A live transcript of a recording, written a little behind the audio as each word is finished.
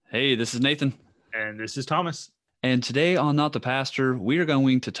Hey, this is Nathan. And this is Thomas. And today on Not the Pastor, we are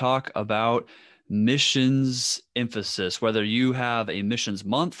going to talk about missions emphasis, whether you have a missions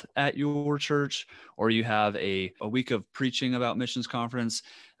month at your church or you have a week of preaching about missions conference.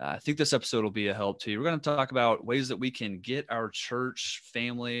 I think this episode will be a help to you. We're going to talk about ways that we can get our church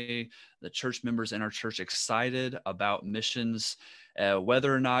family, the church members in our church excited about missions.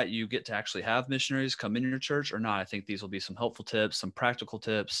 Whether or not you get to actually have missionaries come in your church or not, I think these will be some helpful tips, some practical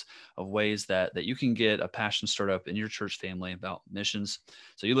tips of ways that you can get a passion stirred up in your church family about missions.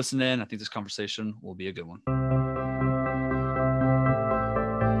 So you listen in. I think this conversation will be a good one.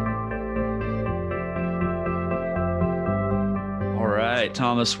 All right,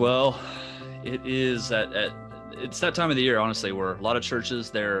 Thomas. Well, it is it's that time of the year, honestly, where a lot of churches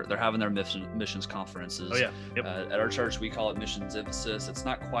they're having their missions conferences. Oh yeah. Yep. At our church, we call it missions emphasis. It's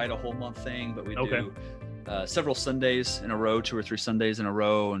not quite a whole month thing, but we Okay. do several Sundays in a row, 2 or 3 Sundays in a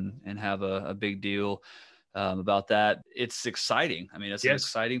row, and have a big deal about that. It's exciting. I mean, it's an Yes.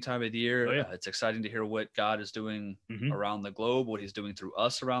 exciting time of the year. Oh, yeah. It's exciting to hear what God is doing Mhm. around the globe, what he's doing through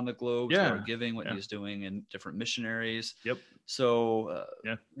us around the globe, Yeah. through our giving, what Yeah. he's doing in different missionaries. Yep. So,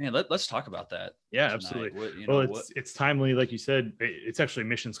 Yeah. man, let's talk about that. Yeah, tonight. absolutely. What, It's timely, like you said. It's actually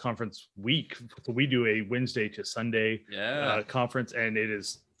missions conference week. So we do a Wednesday to Sunday yeah. conference, and it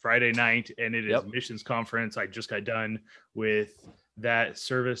is Friday night, and it is Yep. missions conference. I just got done with that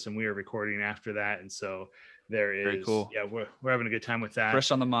service, and we are recording after that, and so there is. Very cool. Yeah, we're having a good time with that.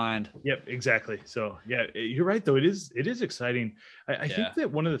 Fresh on the mind. Yep, exactly. So yeah, you're right though. It is exciting. I think that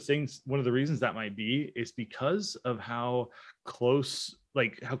one of the reasons that might be is because of how close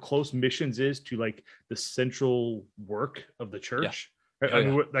missions is to like the central work of the church. Yeah. I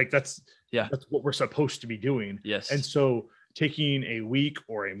mean, that's what we're supposed to be doing. Yes. And so taking a week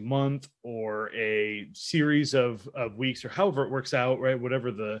or a month or a series of weeks or however it works out, right? Whatever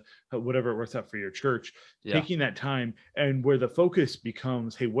it works out for your church, taking that time and where the focus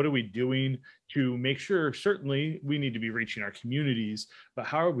becomes, hey, what are we doing to make sure certainly we need to be reaching our communities, but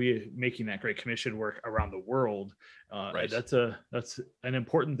how are we making that Great Commission work around the world? Right. That's an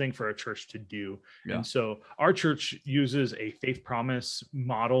important thing for a church to do. Yeah. And so our church uses a faith promise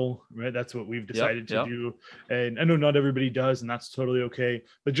model, right? That's what we've decided to do. And I know not everybody does, and that's totally okay,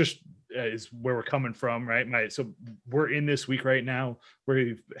 but just is where we're coming from, right? So we're in this week right now where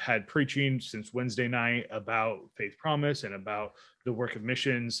we've had preaching since Wednesday night about faith promise and about the work of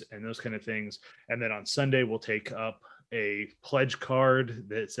missions and those kind of things. And then on Sunday, we'll take up a pledge card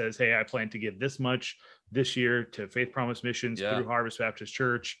that says, hey, I plan to give this much this year to Faith Promise Missions through Harvest Baptist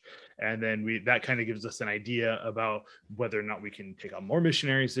Church. And then that kind of gives us an idea about whether or not we can take on more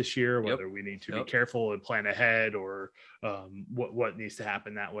missionaries this year, whether we need to be careful and plan ahead, or what needs to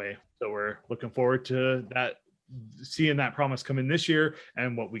happen that way. So we're looking forward to that, seeing that promise come in this year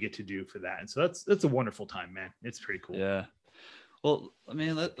and what we get to do for that. And so that's a wonderful time, man. It's pretty cool. Yeah. Well, I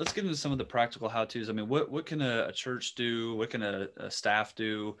mean, let's get into some of the practical how-tos. I mean, what can a church do? What can a staff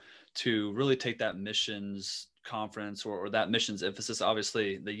do to really take that missions conference or that missions emphasis?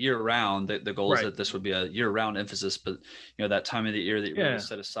 Obviously, the year-round, the goal is that this would be a year-round emphasis, but that time of the year that you really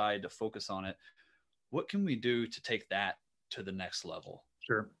set aside to focus on it. What can we do to take that to the next level?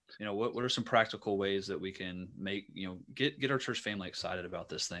 Sure. What are some practical ways that we can make, get our church family excited about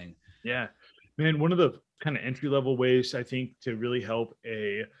this thing? Yeah. Man, one of the kind of entry level ways I think to really help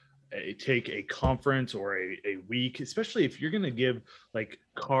take a conference or a week, especially if you're going to give like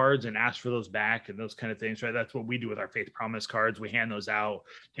cards and ask for those back and those kind of things, right? That's what we do with our Faith Promise cards. We hand those out,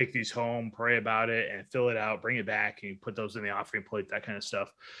 take these home, pray about it, and fill it out, bring it back, and you put those in the offering plate, that kind of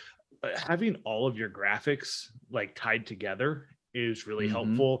stuff. But having all of your graphics like tied together is really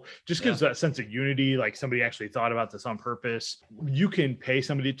helpful. Just gives that sense of unity, like somebody actually thought about this on purpose. You can pay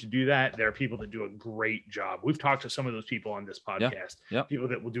somebody to do that. There are people that do a great job. We've talked to some of those people on this podcast, people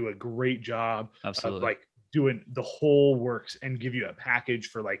that will do a great job of like doing the whole works and give you a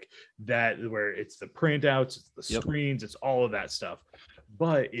package for like that, where it's the printouts, it's the screens, it's all of that stuff.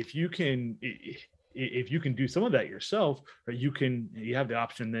 But if you can do some of that yourself, right, you have the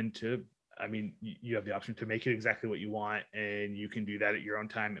option then to, you have the option to make it exactly what you want, and you can do that at your own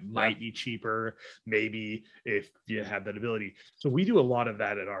time. It might be cheaper, maybe, if you have that ability. So we do a lot of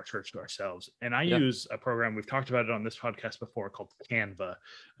that at our church ourselves. And I use a program, we've talked about it on this podcast before, called Canva,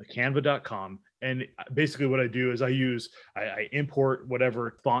 canva.com. And basically what I do is I import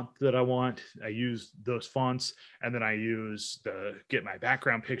whatever font that I want. I use those fonts, and then I get my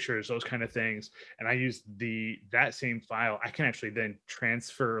background pictures, those kind of things. And I use that same file. I can actually then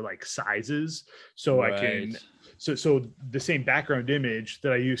transfer like sizes. So I can, Right. so the same background image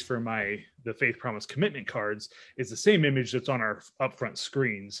that I use for the Faith Promise commitment cards is the same image that's on our upfront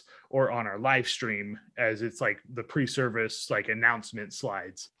screens or on our live stream, as it's like the pre-service like announcement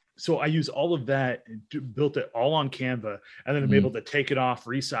slides. So I use all of that, built it all on Canva, and then I'm able to take it off,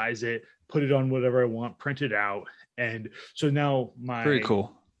 resize it, put it on whatever I want, print it out. And so now Very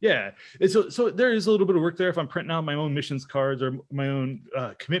cool. yeah. And so there is a little bit of work there. If I'm printing out my own missions cards or my own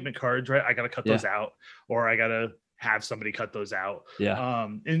commitment cards, right, I got to cut those out, or I got to have somebody cut those out. Yeah.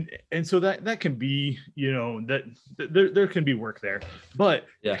 And so that can be, that there can be work there, but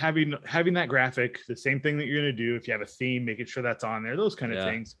having that graphic, the same thing that you're going to do, if you have a theme, making sure that's on there, those kind of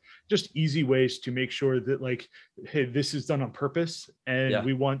things, just easy ways to make sure that like, hey, this is done on purpose, and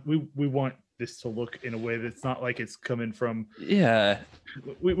we want this to look in a way that's not like it's coming from.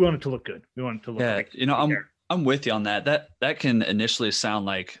 We want it to look good. We want it to look like, I'm with you on that. That can initially sound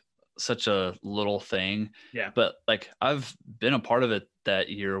like such a little thing. But like I've been a part of it that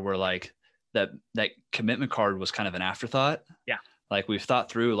year where like that commitment card was kind of an afterthought. Like we've thought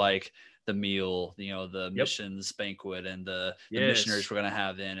through like the meal, the missions banquet and the missionaries we're going to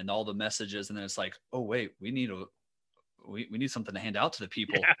have in and all the messages. And then it's like, oh wait, we need something to hand out to the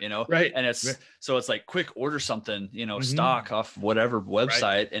people, right. And so it's like quick order something, stock off whatever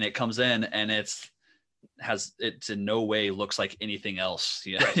website, and it comes in and it's in no way looks like anything else.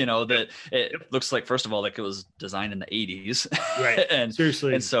 That it looks like, first of all, like it was designed in the 80s. Right. And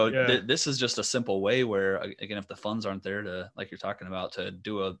seriously. And so this is just a simple way where, again, if the funds aren't there to, like you're talking about, to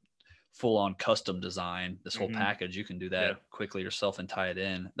do a full on custom design, this whole package, you can do that quickly yourself and tie it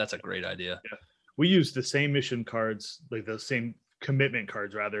in. That's a great idea. We use the same mission cards, like the same commitment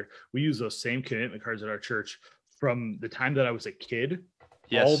cards, rather. We use those same commitment cards at our church from the time that I was a kid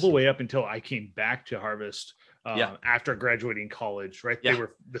all the way up until I came back to Harvest after graduating college, right? They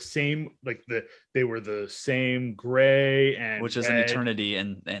were the same, like they were the same gray and which is red. An eternity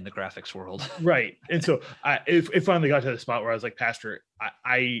in the graphics world. Right. And so it finally got to the spot where I was like, Pastor,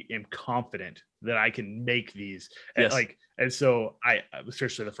 I am confident that I can make these. And so I was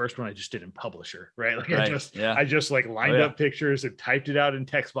seriously the first one I just did in Publisher, right? Like I just like lined up pictures and typed it out in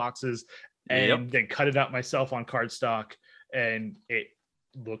text boxes and then cut it out myself on cardstock, and it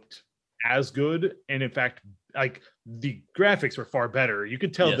looked as good. And in fact, like the graphics were far better. You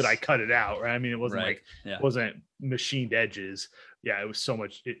could tell that I cut it out, right? I mean, it wasn't it wasn't machined edges. It was so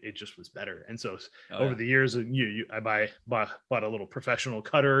much, it just was better. And so over the years, I bought a little professional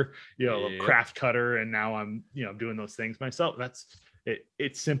cutter, a little craft cutter, and now I'm doing those things myself. That's it.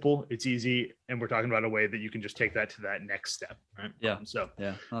 It's simple, it's easy, and we're talking about a way that you can just take that to that next step, right?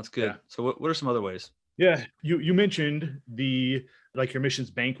 That's good. So what are some other ways? You mentioned your missions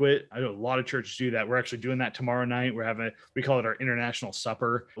banquet. I know a lot of churches do that. We're actually doing that tomorrow night. We call it our international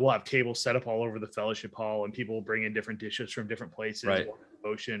supper. We'll have tables set up all over the fellowship hall, and people will bring in different dishes from different places. Right.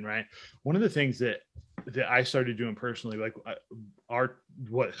 Ocean, right? One of the things that I started doing personally, like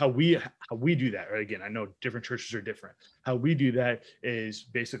how we do that, right? Again, I know different churches are different. How we do that is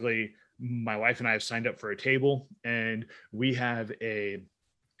basically my wife and I have signed up for a table, and we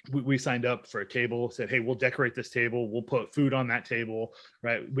signed up for a table, said, hey, we'll decorate this table. We'll put food on that table,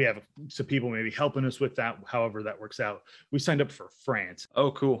 right? We have some people maybe helping us with that, however that works out. We signed up for France.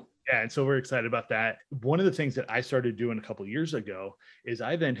 Oh, cool. Yeah. And so we're excited about that. One of the things that I started doing a couple of years ago is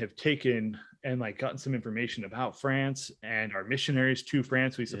I then have taken and like gotten some information about France and our missionaries to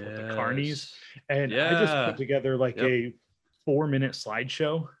France. We support the Carnies. And I just put together like a 4-minute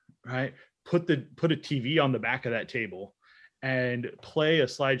slideshow, right? Put a TV on the back of that table and play a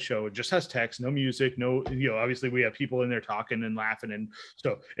slideshow. It just has text, no music, no, obviously we have people in there talking and laughing. And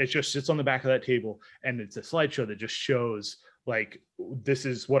so it just sits on the back of that table, and it's a slideshow that just shows like, this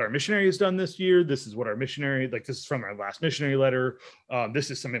is what our missionary has done this year. This is what our missionary, like, this is from our last missionary letter. This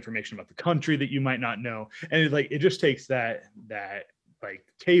is some information about the country that you might not know. And it just takes that like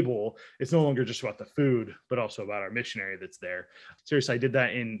table. It's no longer just about the food, but also about our missionary that's there. Seriously, I did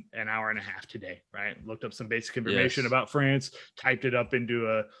that in an hour and a half today, right? Looked up some basic information about France, typed it up into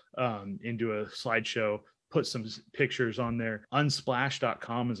a slideshow, put some pictures on there.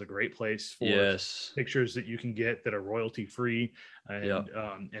 Unsplash.com is a great place for pictures that you can get that are royalty free, and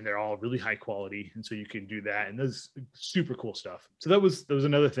they're all really high quality. And so you can do that, and that's super cool stuff. So that was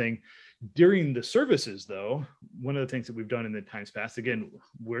another thing. During the services, though, one of the things that we've done in the times past, again,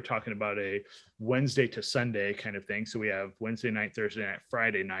 we're talking about a Wednesday to Sunday kind of thing. So we have Wednesday night, Thursday night,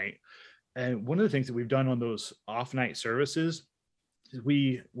 Friday night. And one of the things that we've done on those off night services is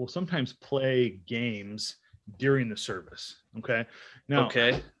we will sometimes play games during the service. Okay. Now,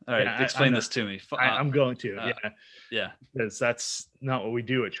 Okay. All right. yeah, Explain this to me. I'm going to, Yeah. because that's not what we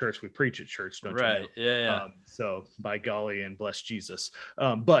do at church. We preach at church, don't you know? Right. Yeah. So by golly and bless Jesus.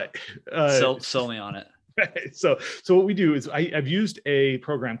 But Sell me on it. Right. So what we do is I've used a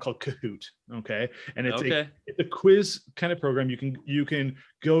program called Kahoot. Okay. And it's a quiz kind of program. You can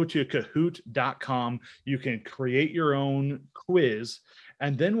go to kahoot.com. You can create your own quiz.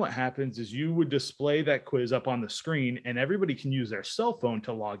 And then what happens is you would display that quiz up on the screen, and everybody can use their cell phone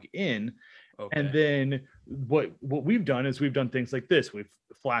to log in. Okay. And then what we've done is we've done things like this. We've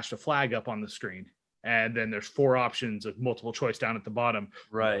flashed a flag up on the screen. And then there's 4 options of multiple choice down at the bottom.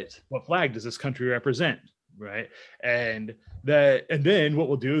 Right. What flag does this country represent? Right. And then what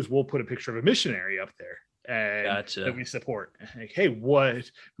we'll do is we'll put a picture of a missionary up there and that we support. Like, hey,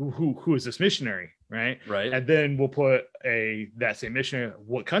 who is this missionary? Right. Right. And then we'll put that same missionary.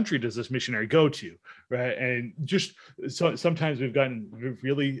 What country does this missionary go to? Right. And just so sometimes we've gotten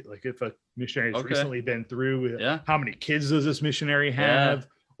really, like, if a missionary has recently been through, how many kids does this missionary have? Yeah.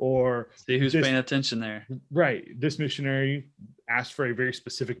 Or see who's paying attention there. Right. This missionary asked for a very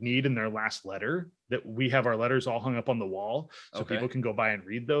specific need in their last letter, that we have our letters all hung up on the wall so people can go by and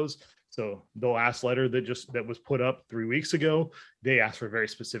read those. So the last letter that was put up 3 weeks ago, they asked for a very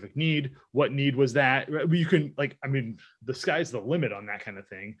specific need. What need was that? You can, the sky's the limit on that kind of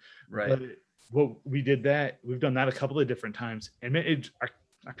thing. Right. But we've done that a couple of different times, and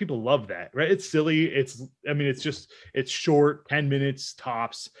our people love that, right? It's silly. It's short, 10 minutes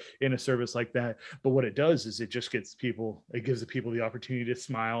tops in a service like that. But what it does is it gives the people the opportunity to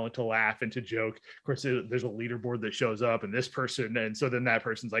smile and to laugh and to joke. Of course, there's a leaderboard that shows up, and this person, and so then that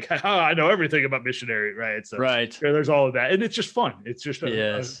person's like, I know everything about missionary, right? So right. There's all of that. And it's just fun. It's just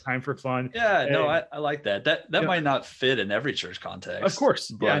a time for fun. Yeah, no, I like that. That might not fit in every church context. Of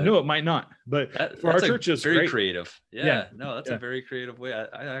course. Yeah, I know it might not. But for our church, it's very great. Creative. Yeah. No, that's a very creative way.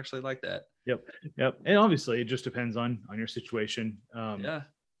 I actually like that. Yep. And obviously it just depends on your situation.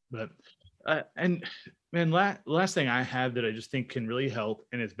 But last thing I have that I just think can really help,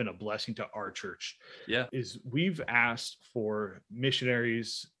 and it's been a blessing to our church, is we've asked for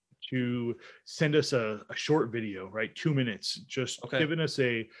missionaries to send us a short video, right? 2 minutes, just giving us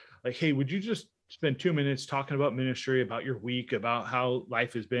hey, would you just spend 2 minutes talking about ministry, about your week, about how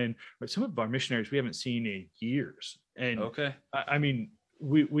life has been. But some of our missionaries we haven't seen in years. And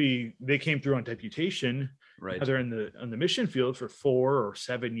they came through on deputation, right? They're on the mission field for 4 or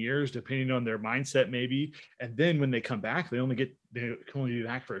 7 years, depending on their mindset, maybe. And then when they come back, they can only be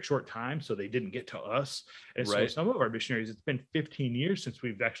back for a short time, so they didn't get to us. And so some of our missionaries, it's been 15 years since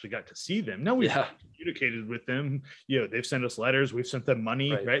we've actually got to see them. Now we've communicated with them. They've sent us letters, we've sent them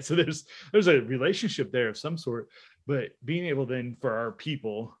money, right? So there's a relationship there of some sort. But being able then for our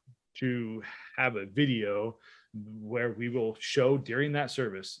people to have a video where we will show during that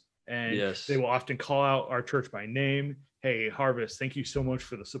service, and they will often call out our church by name. Hey, Harvest, thank you so much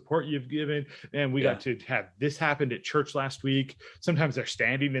for the support you've given. And we got to have this happened at church last week. Sometimes they're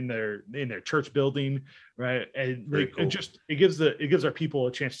standing in their church building, right? And it gives our people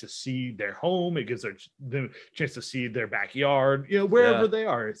a chance to see their home. It gives them a chance to see their backyard, wherever they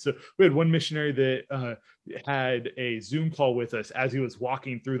are. So we had one missionary that had a Zoom call with us as he was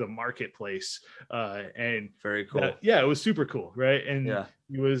walking through the marketplace. And very cool. It was super cool, right? And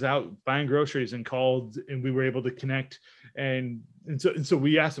he was out buying groceries and called, and we were able to connect. And so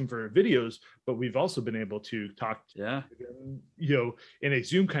we asked him for videos, but we've also been able to talk to them, in a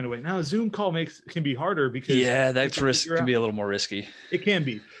Zoom kind of way. Now a Zoom call can be harder because that's can be a little more risky. It can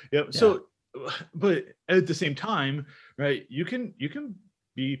be. So, but at the same time, right, you can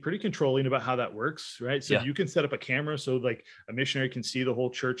be pretty controlling about how that works, right? So you can set up a camera so like a missionary can see the whole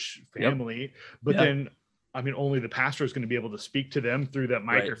church family, but then only the pastor is going to be able to speak to them through that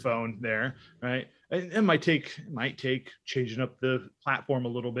microphone there, right? And it might take changing up the platform a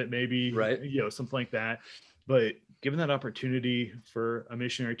little bit, maybe, something like that. But given that opportunity for a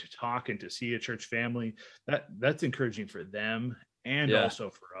missionary to talk and to see a church family, that's encouraging for them and also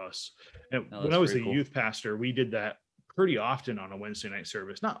for us. And when I was a youth pastor, we did that pretty often on a Wednesday night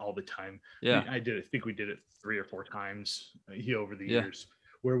service, not all the time. I think we did it 3 or 4 times over the years,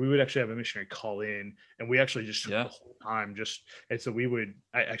 where we would actually have a missionary call in, and we actually just took the whole time and so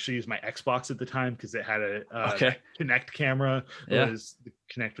I actually used my Xbox at the time because it had a Kinect camera. The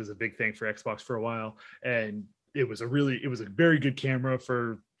Kinect was a big thing for Xbox for a while, and it was a very good camera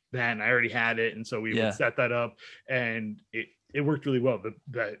for that, and I already had it, and so we would set that up, and it worked really well.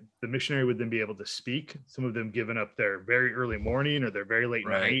 The missionary would then be able to speak, some of them giving up their very early morning or their very late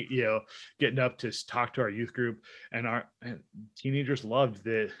Right. night, getting up to talk to our youth group. And our teenagers loved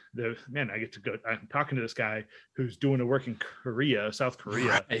the man, I get to go, I'm talking to this guy who's doing a work in Korea, South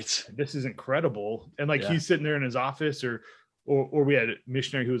Korea. Right. This is incredible. And like, Yeah. he's sitting there in his office, or we had a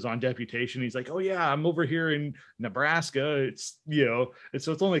missionary who was on deputation. He's like, oh yeah, I'm over here in Nebraska. It's, it's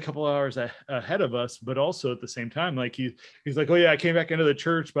only a couple hours ahead of us, but also at the same time, like he's like, oh yeah, I came back into the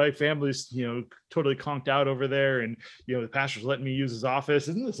church. My family's, totally conked out over there. And, the pastor's letting me use his office.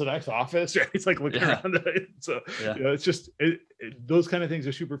 Isn't this a nice office? Right? It's like looking around. So, it's just, those kind of things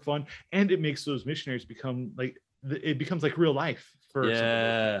are super fun. And it makes those missionaries become like, it becomes like real life for some of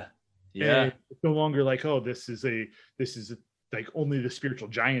them. Yeah. And it's no longer like, oh, this is like only the spiritual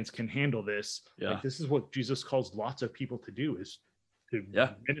giants can handle this. Yeah. Like, this is what Jesus calls lots of people to do, is to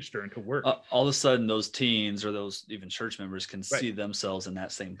minister and to work. All of a sudden, those teens or those even church members can see themselves in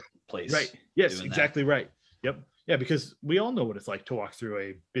that same place. Right. Yes, exactly. Right. Yep. Yeah. Because we all know what it's like to walk through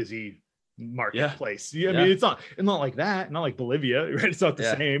a busy marketplace. I mean, it's not like that, not like Bolivia, right? It's not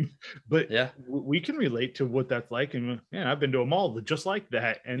the same, but we can relate to what that's like. And I've been to a mall just like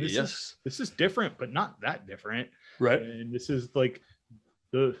that. And this is different, but not that different. Right. And this is like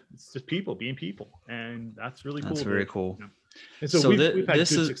it's just people being people. And that's really cool. That's very cool. And so we've had good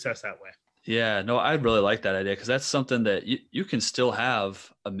success that way. Yeah, no, I really like that idea, because that's something that you can still have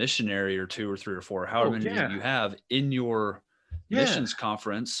a missionary or two or three or four, however many you have in your missions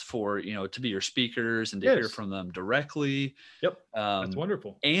conference for, to be your speakers and to hear from them directly. Yep. That's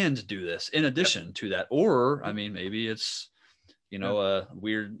wonderful. And do this in addition to that. Or, I mean, maybe it's, a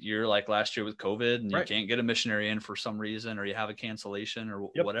weird year like last year with COVID, and you can't get a missionary in for some reason, or you have a cancellation or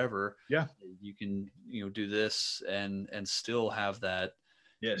whatever. Yeah. You can, do this and still have that,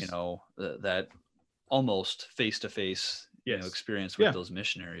 that almost face-to-face experience with those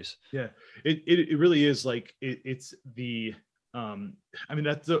missionaries. Yeah. It really is like, it's the, I mean,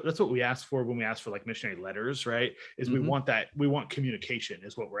 that's what we ask for when we ask for like missionary letters, right? Is we want communication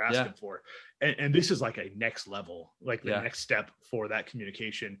is what we're asking for. And this is like a next level, like the next step for that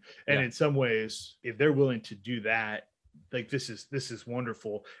communication. And in some ways, if they're willing to do that, like this is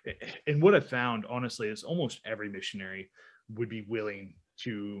wonderful. And what I found, honestly, is almost every missionary would be willing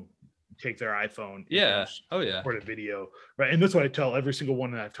to take their iPhone record a video, right? And that's what I tell every single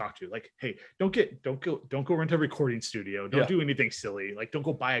one that I've talked to, like, hey, don't go rent a recording studio, don't do anything silly, like don't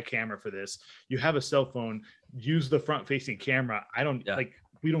go buy a camera for this. You have a cell phone, use the front facing camera. I don't like,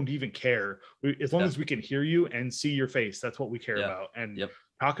 we don't even care, as long as we can hear you and see your face. That's what we care about. And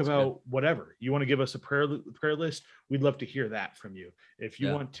talk about whatever you want to give us a prayer list. We'd love to hear that from you. If you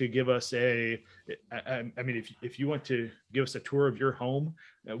want to give us if you want to give us a tour of your home,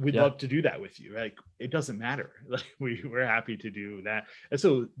 we'd love to do that with you. Like, it doesn't matter. Like, we're happy to do that. And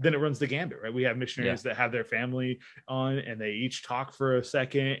so then it runs the gambit, right? We have missionaries that have their family on, and they each talk for a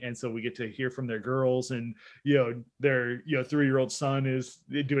second. And so we get to hear from their girls, and, their, 3-year-old son is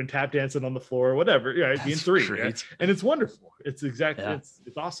doing tap dancing on the floor, whatever, right? Being 3. Right? And it's wonderful. It's exactly, it's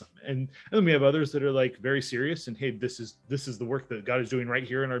awesome. And then we have others that are like very serious, and hey, this is the work that God is doing right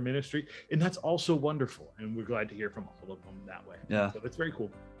here in our ministry. And that's also wonderful. And we're glad to hear from all of them that way. Yeah. So it's very cool.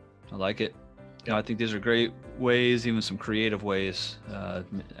 I like it. I think these are great ways, even some creative ways,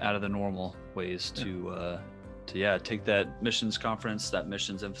 out of the normal ways to take that missions conference, that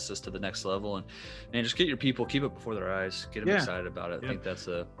missions emphasis to the next level, and just get your people, keep it before their eyes, get them excited about it. I think that's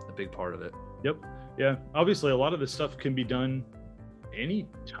a big part of it. Yep. Yeah. Obviously, a lot of this stuff can be done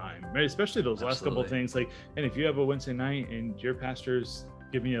anytime, right? Especially those last couple of things. Like, and if you have a Wednesday night and your pastor's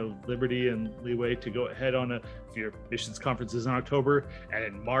giving you liberty and leeway to go ahead on if your missions conference is in October, and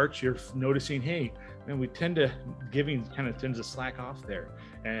in March you're noticing, hey, man, giving kind of tends to slack off there.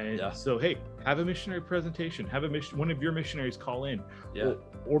 And so, hey, have a missionary presentation, have one of your missionaries call in,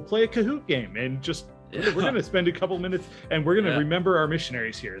 or play a Kahoot game, and just we're going to spend a couple minutes, and we're going to remember our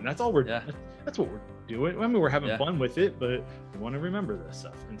missionaries here. And that's all that's what we're doing. I mean, we're having fun with it, but we want to remember this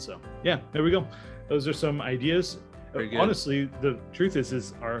stuff. And so, there we go. Those are some ideas. Honestly, the truth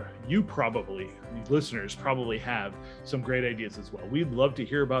is you listeners probably have some great ideas as well. We'd love to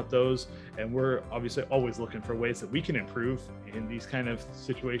hear about those. And we're obviously always looking for ways that we can improve in these kind of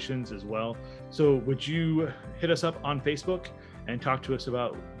situations as well. So would you hit us up on Facebook and talk to us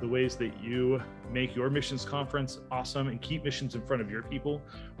about the ways that you make your missions conference awesome and keep missions in front of your people?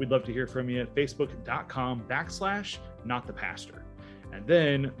 We'd love to hear from you at facebook.com/notthepastor. And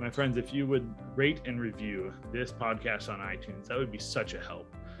then, my friends, if you would rate and review this podcast on iTunes, that would be such a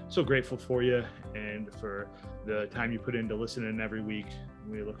help. So grateful for you and for the time you put in to listen in every week.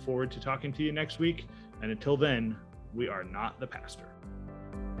 We look forward to talking to you next week. And until then, We are not the pastor.